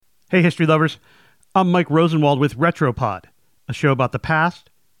Hey, history lovers. I'm Mike Rosenwald with Retropod, a show about the past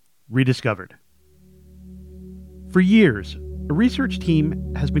rediscovered. For years, a research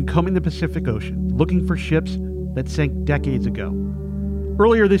team has been combing the Pacific Ocean looking for ships that sank decades ago.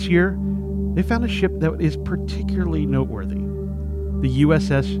 Earlier this year, they found a ship that is particularly noteworthy, the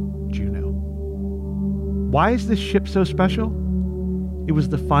USS Juneau. Why is this ship so special? It was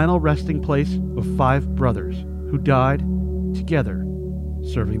the final resting place of 5 brothers who died together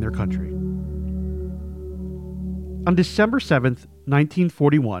serving their country. On December 7th,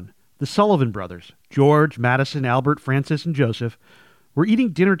 1941, the Sullivan brothers, George, Madison, Albert, Francis, and Joseph, were eating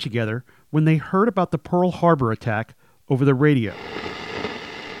dinner together when they heard about the Pearl Harbor attack over the radio.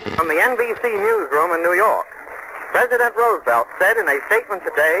 From the NBC newsroom in New York, President Roosevelt said in a statement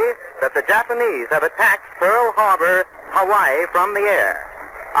today that the Japanese have attacked Pearl Harbor, Hawaii, from the air.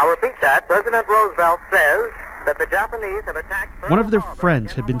 I'll repeat that. President Roosevelt says that the Japanese have attacked Pearl One of their Harbor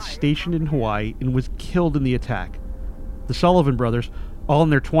friends in had been Hawaii. stationed in Hawaii and was killed in the attack. The Sullivan brothers, all in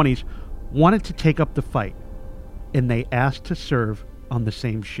their 20s, wanted to take up the fight, and they asked to serve on the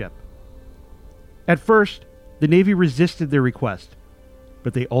same ship. At first, the Navy resisted their request,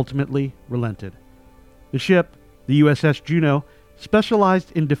 but they ultimately relented. The ship, the USS Juneau,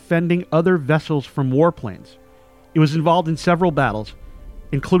 specialized in defending other vessels from warplanes. It was involved in several battles,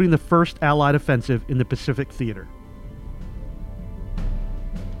 including the first Allied offensive in the Pacific Theater.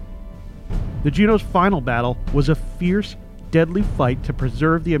 The Juneau's final battle was a fierce, deadly fight to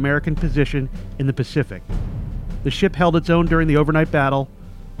preserve the American position in the Pacific. The ship held its own during the overnight battle,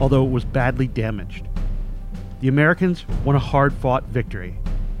 although it was badly damaged. The Americans won a hard-fought victory,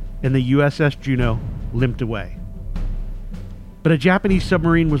 and the USS Juneau limped away. But a Japanese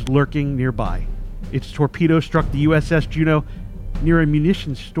submarine was lurking nearby. Its torpedo struck the USS Juneau near a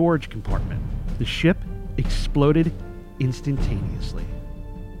munitions storage compartment. The ship exploded instantaneously.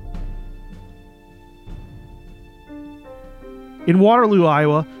 In Waterloo,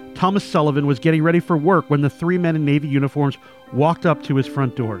 Iowa, Thomas Sullivan was getting ready for work when the 3 men in Navy uniforms walked up to his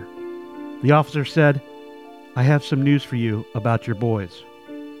front door. The officer said, "I have some news for you about your boys."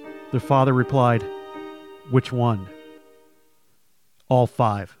 Their father replied, "Which one?" "All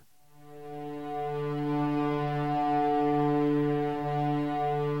 5.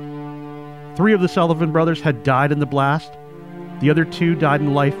 Three of the Sullivan brothers had died in the blast. The other 2 died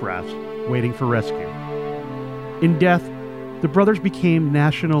in life rafts, waiting for rescue. In death, the brothers became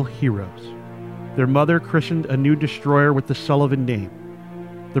national heroes. Their mother christened a new destroyer with the Sullivan name.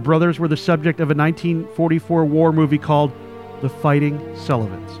 The brothers were the subject of a 1944 war movie called The Fighting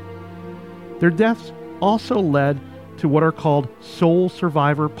Sullivans. Their deaths also led to what are called sole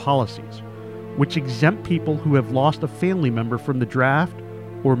survivor policies, which exempt people who have lost a family member from the draft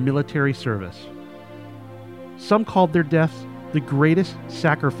or military service. Some called their deaths the greatest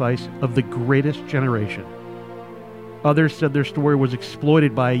sacrifice of the greatest generation. Others said their story was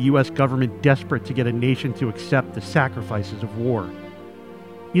exploited by a U.S. government desperate to get a nation to accept the sacrifices of war.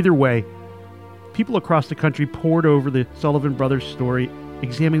 Either way, people across the country pored over the Sullivan brothers' story,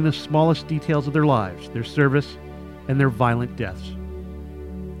 examining the smallest details of their lives, their service, and their violent deaths.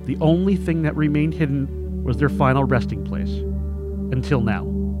 The only thing that remained hidden was their final resting place. Until now.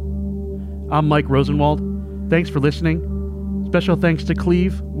 I'm Mike Rosenwald. Thanks for listening. Special thanks to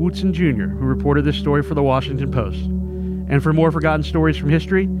Cleve Wootson Jr., who reported this story for the Washington Post. And for more forgotten stories from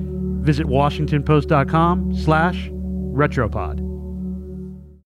history, visit WashingtonPost.com/Retropod.